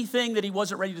anything that he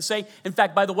wasn't ready to say. In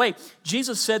fact, by the way,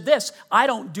 Jesus said this, I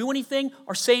don't do anything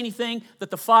or say anything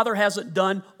that the Father hasn't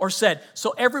done or said.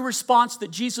 So every response that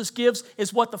Jesus gives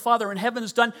is what the Father in heaven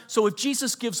has done. So if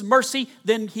Jesus gives mercy,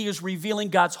 then he is revealing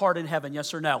God's heart in heaven,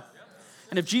 yes or no?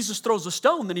 And if Jesus throws a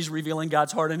stone, then he's revealing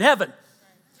God's heart in heaven.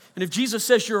 And if Jesus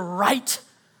says you're right,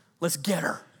 let's get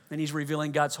her. And he's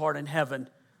revealing God's heart in heaven.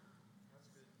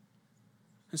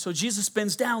 And so Jesus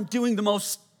bends down doing the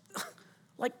most,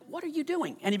 like, what are you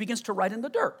doing? And he begins to write in the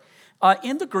dirt.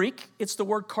 In the Greek, it's the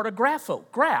word cartographo,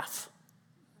 graph.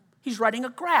 He's writing a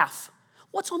graph.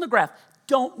 What's on the graph?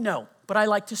 Don't know, but I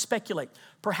like to speculate.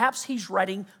 Perhaps he's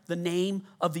writing the name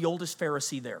of the oldest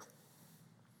Pharisee there.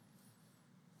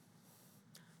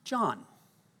 John.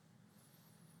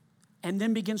 And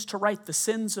then begins to write the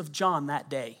sins of John that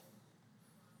day.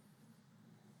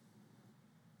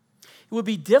 It would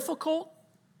be difficult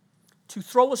to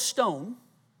throw a stone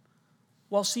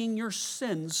while seeing your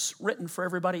sins written for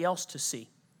everybody else to see.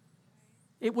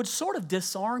 It would sort of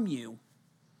disarm you.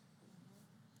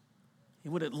 It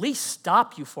would at least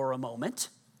stop you for a moment.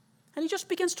 And he just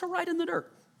begins to write in the dirt.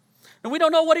 And we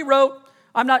don't know what he wrote.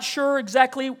 I'm not sure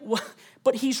exactly what,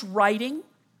 but he's writing.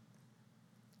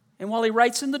 And while he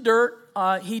writes in the dirt,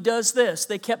 he does this.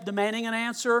 They kept demanding an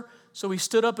answer, so he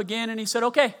stood up again and he said,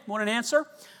 okay, want an answer?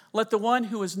 Let the one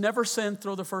who has never sinned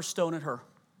throw the first stone at her.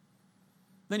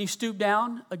 Then he stooped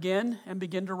down again and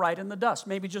began to write in the dust,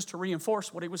 maybe just to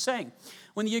reinforce what he was saying.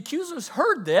 When the accusers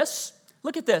heard this,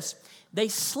 look at this, they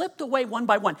slipped away one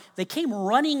by one. They came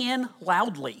running in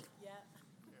loudly,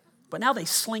 but now they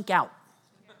slink out.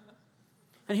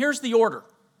 And here's the order,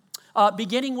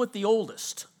 beginning with the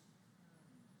oldest.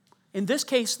 In this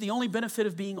case, the only benefit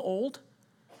of being old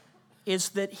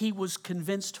is that he was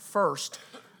convinced first,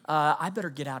 I better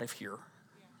get out of here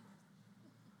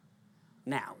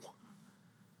now.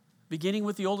 Beginning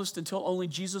with the oldest until only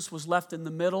Jesus was left in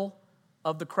the middle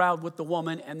of the crowd with the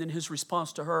woman, and then his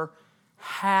response to her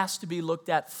has to be looked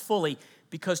at fully,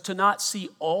 because to not see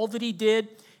all that he did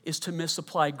is to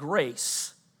misapply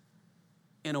grace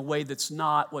in a way that's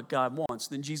not what God wants.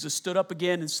 Then Jesus stood up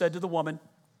again and said to the woman,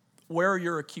 where are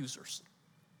your accusers?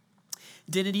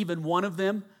 Didn't even one of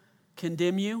them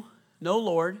condemn you? No,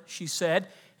 Lord, she said.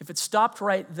 If it stopped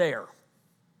right there,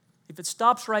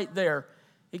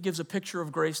 it gives a picture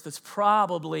of grace that's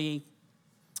probably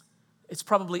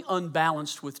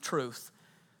unbalanced with truth.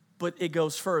 But it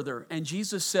goes further. And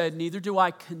Jesus said, neither do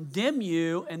I condemn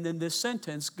you. And then this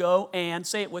sentence, go and,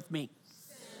 say it with me.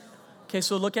 Okay,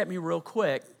 so look at me real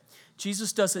quick.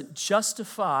 Jesus doesn't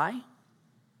justify,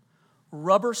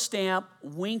 rubber stamp,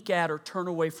 wink at, or turn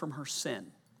away from her sin.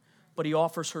 But he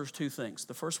offers her two things.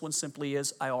 The first one simply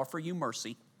is, I offer you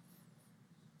mercy.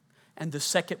 And the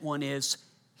second one is,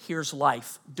 here's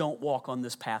life. Don't walk on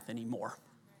this path anymore.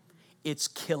 It's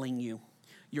killing you.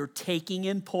 You're taking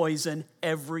in poison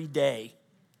every day.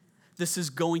 This is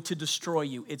going to destroy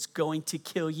you. It's going to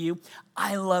kill you.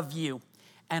 I love you.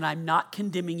 And I'm not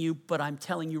condemning you, but I'm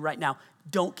telling you right now,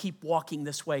 don't keep walking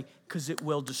this way because it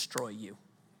will destroy you.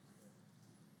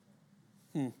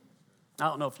 I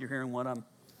don't know if you're hearing what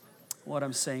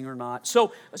I'm saying or not.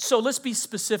 So let's be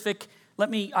specific.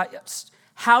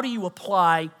 How do you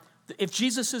apply, if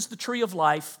Jesus is the tree of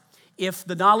life, if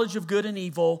the knowledge of good and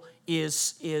evil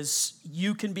is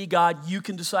you can be God, you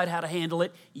can decide how to handle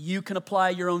it, you can apply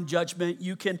your own judgment,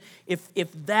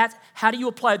 how do you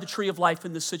apply the tree of life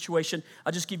in this situation?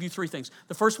 I'll just give you three things.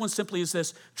 The first one simply is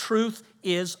this: truth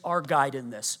is our guide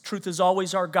in this. Truth is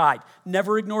always our guide.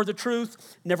 Never ignore the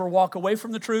truth, never walk away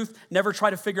from the truth, never try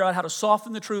to figure out how to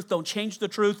soften the truth, don't change the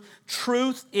truth.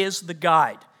 Truth is the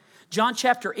guide. John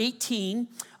chapter 18,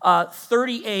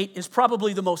 38 is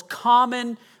probably the most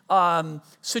common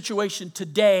situation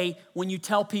today when you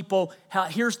tell people,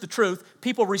 here's the truth.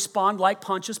 People respond like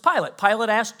Pontius Pilate. Pilate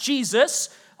asked Jesus,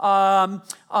 what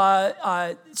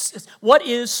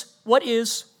is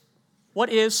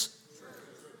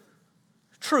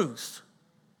truth?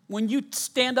 When you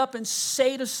stand up and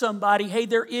say to somebody, hey,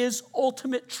 there is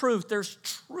ultimate truth. There's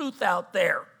truth out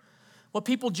there. What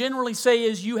people generally say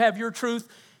is, you have your truth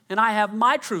and I have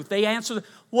my truth. They answer,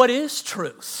 what is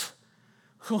truth?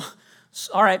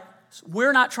 All right,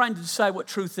 we're not trying to decide what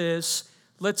truth is.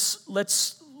 Let's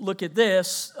look at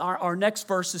this. Our next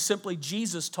verse is simply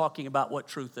Jesus talking about what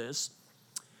truth is.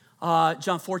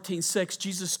 John 14:6,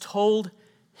 Jesus told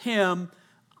him,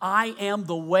 I am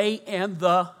the way and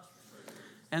the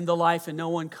life, and no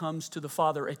one comes to the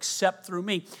Father except through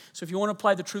me. So if you want to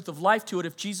apply the truth of life to it,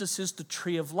 if Jesus is the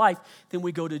tree of life, then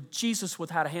we go to Jesus with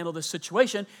how to handle this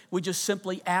situation. We just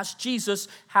simply ask Jesus,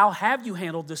 how have you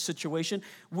handled this situation?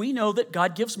 We know that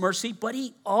God gives mercy, but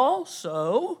he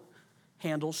also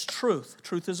handles truth.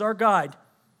 Truth is our guide.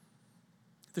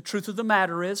 The truth of the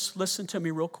matter is, listen to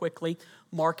me real quickly,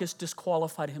 Marcus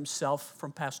disqualified himself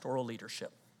from pastoral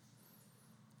leadership.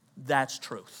 That's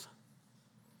truth.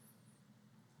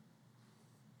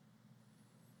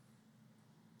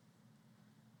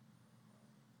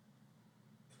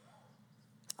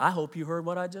 I hope you heard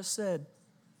what I just said,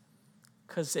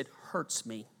 because it hurts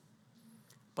me.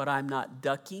 But I'm not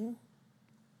ducking.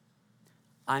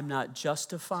 I'm not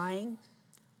justifying.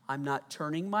 I'm not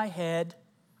turning my head.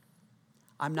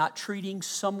 I'm not treating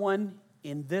someone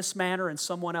in this manner and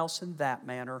someone else in that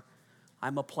manner.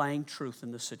 I'm applying truth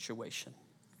in the situation.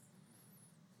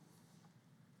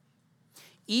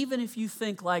 Even if you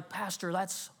think like, Pastor,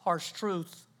 that's harsh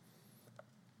truth,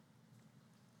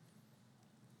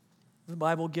 the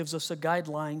Bible gives us a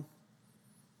guideline,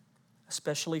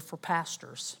 especially for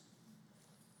pastors.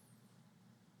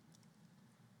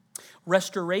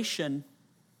 Restoration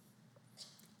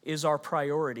is our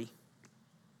priority.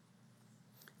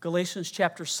 Galatians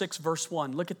chapter 6, verse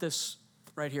 1. Look at this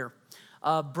right here.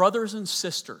 Brothers and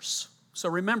sisters. So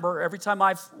remember, every time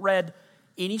I've read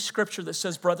any scripture that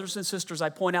says brothers and sisters, I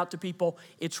point out to people,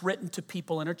 it's written to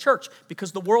people in a church,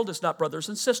 because the world is not brothers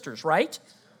and sisters, right?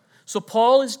 So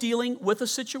Paul is dealing with a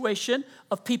situation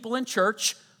of people in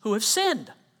church who have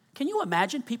sinned. Can you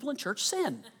imagine people in church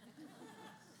sin?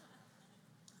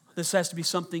 This has to be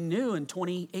something new in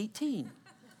 2018.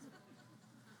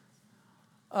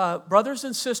 Brothers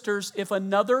and sisters, if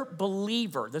another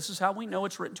believer, this is how we know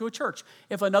it's written to a church,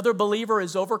 if another believer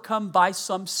is overcome by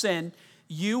some sin,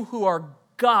 you who are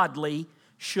godly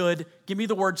should, give me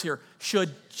the words here,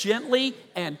 should gently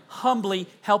and humbly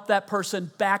help that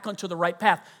person back onto the right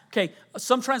path. Okay,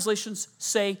 some translations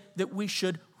say that we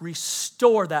should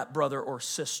restore that brother or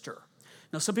sister.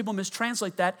 Now, some people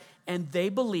mistranslate that, and they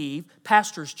believe,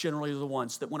 pastors generally are the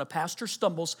ones, that when a pastor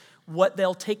stumbles, what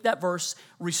they'll take that verse,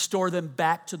 restore them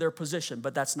back to their position.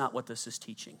 But that's not what this is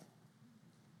teaching.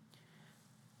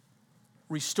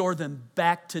 Restore them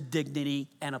back to dignity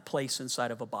and a place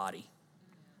inside of a body.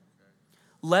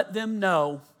 Let them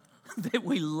know that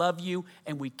we love you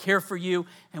and we care for you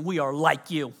and we are like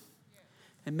you.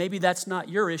 And maybe that's not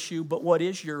your issue, but what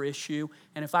is your issue?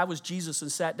 And if I was Jesus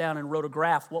and sat down and wrote a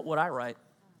graph, what would I write?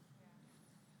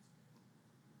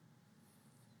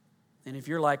 And if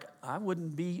you're like, I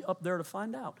wouldn't be up there to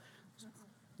find out,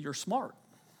 you're smart.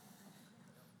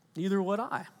 Neither would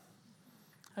I.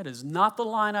 That is not the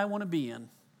line I want to be in.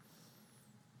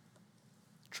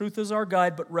 Truth is our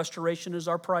guide, but restoration is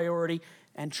our priority.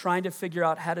 And trying to figure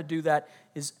out how to do that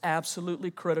is absolutely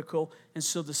critical. And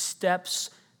so the steps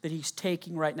that he's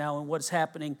taking right now and what's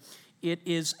happening, it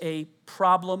is a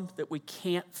problem that we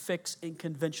can't fix in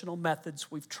conventional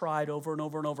methods. We've tried over and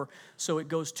over and over. So it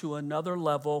goes to another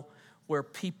level where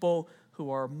people who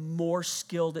are more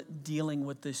skilled at dealing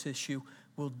with this issue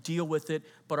will deal with it.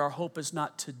 But our hope is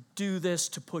not to do this,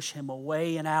 to push him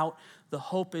away and out. The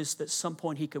hope is that at some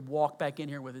point he could walk back in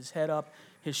here with his head up,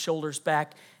 his shoulders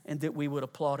back, and that we would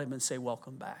applaud him and say,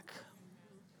 welcome back.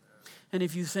 And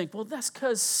if you think, well, that's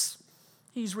because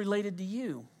he's related to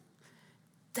you.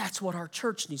 That's what our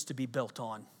church needs to be built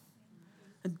on.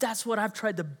 And that's what I've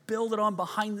tried to build it on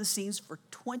behind the scenes for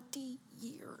 20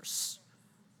 years.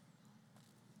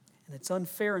 And it's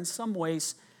unfair in some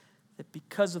ways that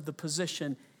because of the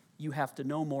position, you have to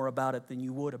know more about it than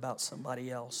you would about somebody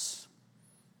else.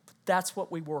 But that's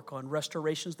what we work on.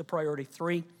 Restoration is the priority.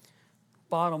 3,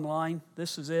 bottom line,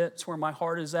 this is it. It's where my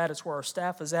heart is at. It's where our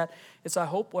staff is at. It's, I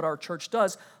hope, what our church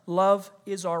does. Love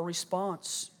is our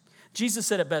response. Jesus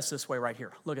said it best this way right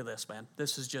here. Look at this, man.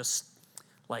 This is just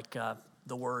like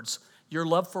the words. Your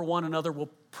love for one another will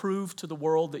prove to the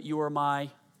world that you are my...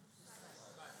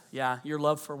 Yeah, your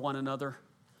love for one another.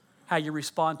 How you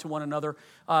respond to one another.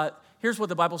 Here's what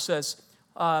the Bible says.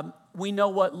 We know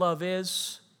what love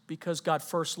is because God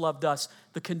first loved us.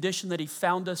 The condition that he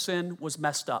found us in was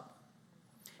messed up.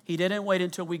 He didn't wait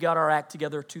until we got our act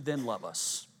together to then love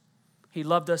us. He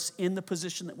loved us in the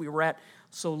position that we were at.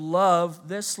 So love,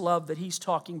 this love that he's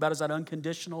talking about is that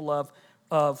unconditional love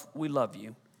of we love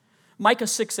you. Micah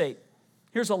 6:8.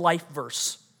 Here's a life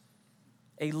verse.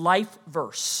 A life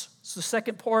verse. It's the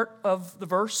second part of the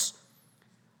verse.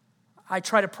 I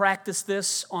try to practice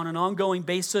this on an ongoing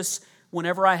basis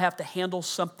whenever I have to handle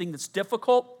something that's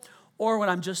difficult or when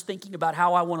I'm just thinking about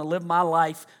how I want to live my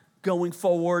life going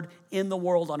forward in the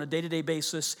world on a day-to-day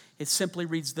basis. It simply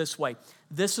reads this way.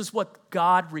 This is what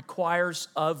God requires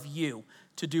of you,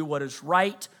 to do what is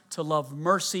right, to love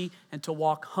mercy, and to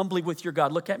walk humbly with your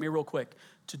God. Look at me real quick.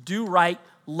 To do right,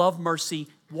 love mercy,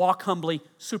 walk humbly.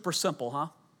 Super simple, huh?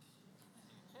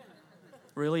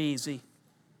 Really easy.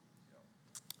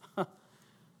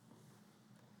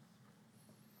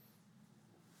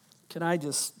 Can I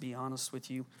just be honest with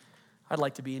you? I'd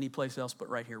like to be any place else but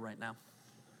right here, right now.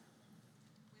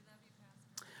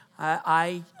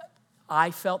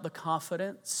 I felt the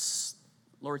confidence.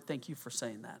 Lord, thank you for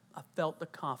saying that. I felt the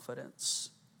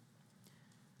confidence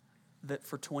that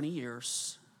for 20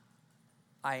 years,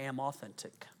 I am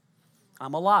authentic.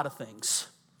 I'm a lot of things.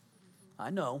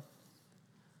 I know.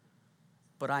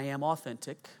 But I am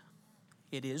authentic.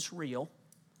 It is real.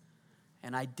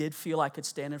 And I did feel I could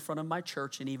stand in front of my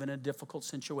church and even in a difficult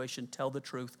situation, tell the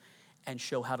truth and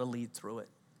show how to lead through it.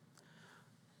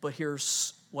 But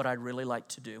here's what I'd really like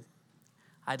to do.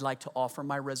 I'd like to offer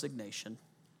my resignation.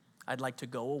 I'd like to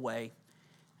go away,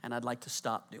 and I'd like to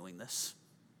stop doing this.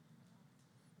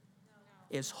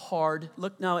 It's hard.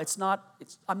 Look, no, it's not.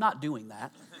 I'm not doing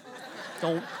that.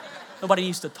 Nobody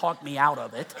needs to talk me out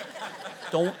of it.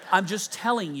 I'm just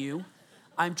telling you,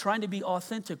 I'm trying to be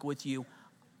authentic with you.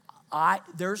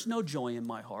 There's no joy in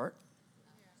my heart.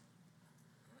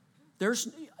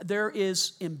 There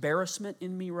is embarrassment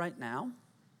in me right now.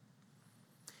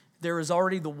 There is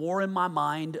already the war in my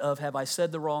mind of, have I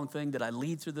said the wrong thing? Did I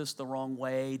lead through this the wrong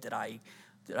way?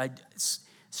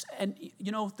 And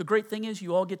you know, the great thing is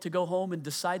you all get to go home and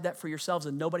decide that for yourselves,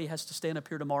 and nobody has to stand up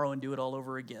here tomorrow and do it all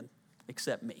over again,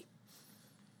 except me.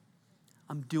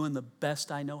 I'm doing the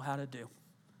best I know how to do.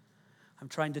 I'm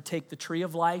trying to take the tree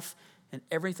of life and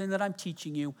everything that I'm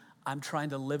teaching you, I'm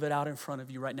trying to live it out in front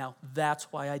of you right now.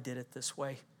 That's why I did it this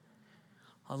way.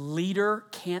 A leader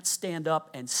can't stand up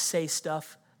and say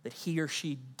stuff that he or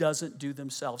she doesn't do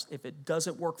themselves. If it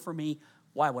doesn't work for me,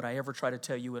 why would I ever try to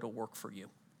tell you it'll work for you?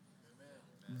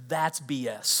 Amen. That's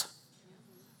BS.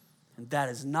 And that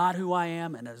is not who I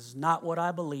am, and that is not what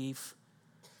I believe.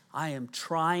 I am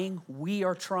trying, we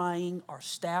are trying, our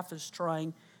staff is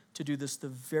trying to do this the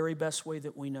very best way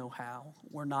that we know how.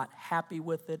 We're not happy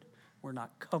with it. We're not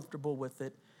comfortable with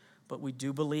it. But we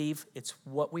do believe it's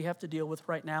what we have to deal with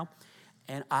right now.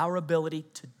 And our ability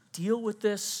to deal with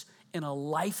this in a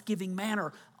life-giving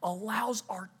manner allows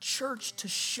our church to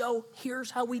show,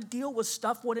 here's how we deal with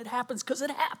stuff when it happens, because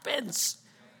it happens.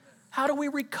 How do we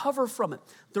recover from it?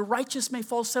 The righteous may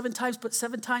fall 7 times, but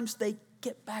 7 times they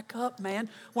get back up, man.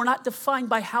 We're not defined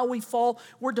by how we fall.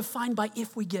 We're defined by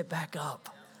if we get back up.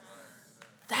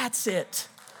 That's it.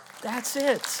 That's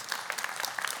it.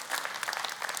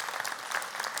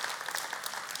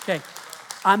 Okay,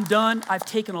 I'm done. I've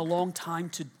taken a long time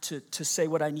to say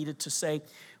what I needed to say.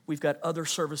 We've got other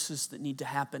services that need to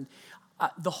happen.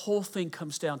 The whole thing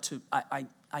comes down to,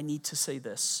 I need to say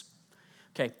this.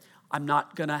 Okay, I'm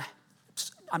not gonna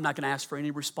ask for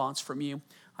any response from you.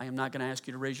 I am not gonna ask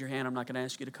you to raise your hand. I'm not gonna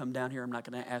ask you to come down here. I'm not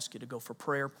gonna ask you to go for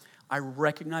prayer. I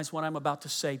recognize what I'm about to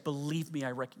say. Believe me,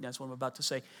 I recognize what I'm about to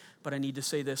say. But I need to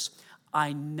say this.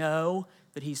 I know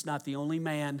that he's not the only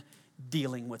man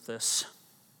dealing with this.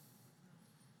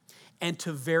 And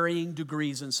to varying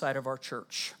degrees inside of our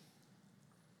church.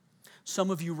 Some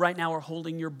of you right now are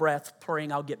holding your breath,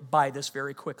 praying I'll get by this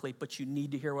very quickly, but you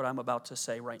need to hear what I'm about to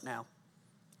say right now.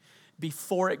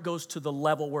 Before it goes to the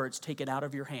level where it's taken out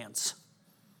of your hands,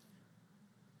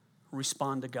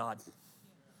 respond to God.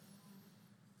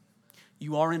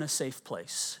 You are in a safe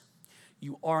place.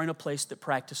 You are in a place that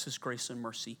practices grace and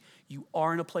mercy. You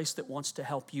are in a place that wants to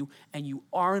help you, and you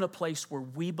are in a place where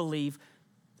we believe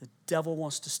the devil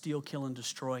wants to steal, kill, and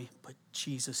destroy, but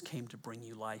Jesus came to bring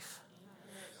you life.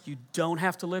 You don't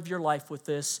have to live your life with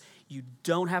this. You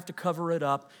don't have to cover it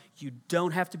up. You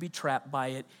don't have to be trapped by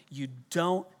it. You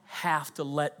don't have to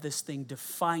let this thing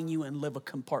define you and live a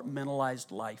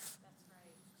compartmentalized life.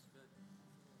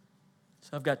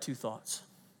 So I've got 2 thoughts.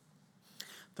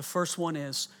 The first one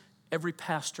is every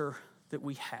pastor that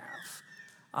we have,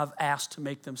 I've asked to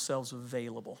make themselves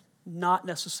available. Not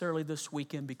necessarily this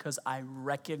weekend because I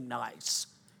recognize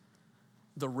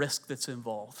the risk that's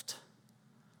involved.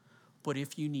 But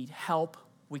if you need help,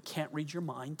 we can't read your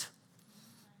mind.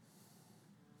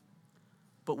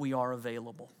 But we are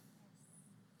available.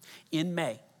 In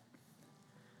May,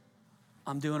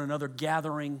 I'm doing another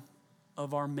gathering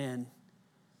of our men.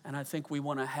 And I think we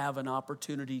want to have an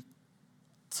opportunity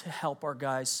to help our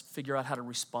guys figure out how to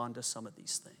respond to some of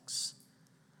these things.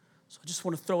 So I just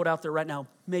want to throw it out there right now,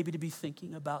 maybe to be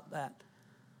thinking about that.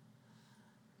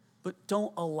 But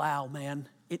don't allow, man.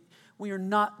 We are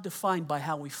not defined by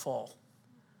how we fall.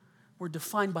 We're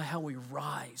defined by how we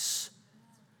rise.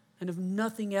 And if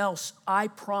nothing else, I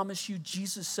promise you,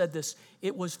 Jesus said this,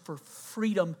 it was for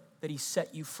freedom that he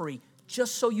set you free.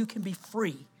 Just so you can be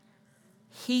free.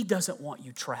 He doesn't want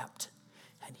you trapped.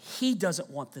 And he doesn't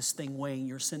want this thing weighing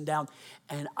your sin down.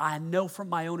 And I know from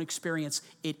my own experience,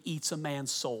 it eats a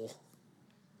man's soul.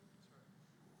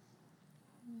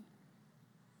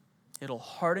 It'll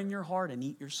harden your heart and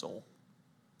eat your soul.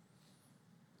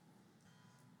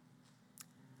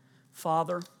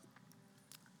 Father,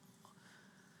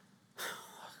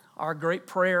 our great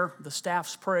prayer, the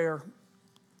staff's prayer,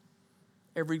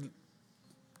 every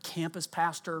campus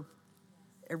pastor,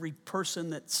 every person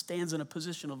that stands in a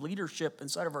position of leadership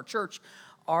inside of our church,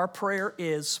 our prayer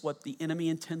is what the enemy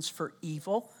intends for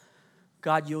evil,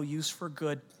 God, you'll use for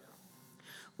good.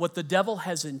 What the devil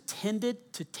has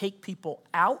intended to take people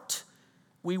out,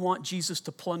 we want Jesus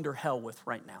to plunder hell with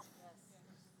right now.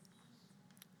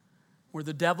 Where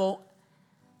the devil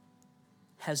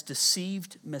has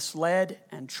deceived, misled,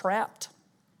 and trapped,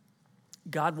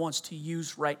 God wants to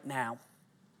use right now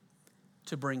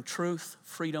to bring truth,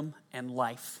 freedom, and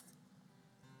life.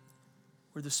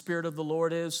 Where the Spirit of the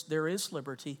Lord is, there is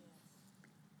liberty.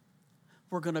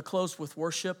 We're going to close with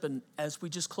worship, and as we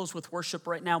just close with worship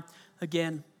right now,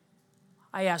 again,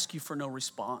 I ask you for no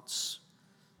response.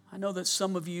 I know that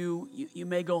some of you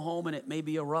may go home and it may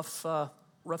be a rough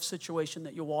situation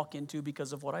that you'll walk into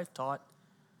because of what I've taught.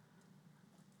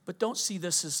 But don't see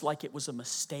this as like it was a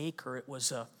mistake or it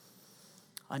was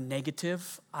a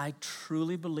negative. I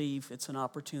truly believe it's an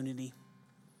opportunity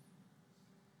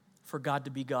for God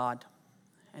to be God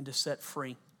and to set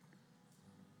free.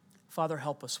 Father,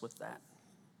 help us with that.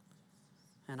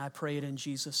 And I pray it in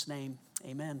Jesus' name.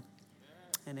 Amen.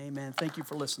 And amen. Thank you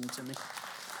for listening to me.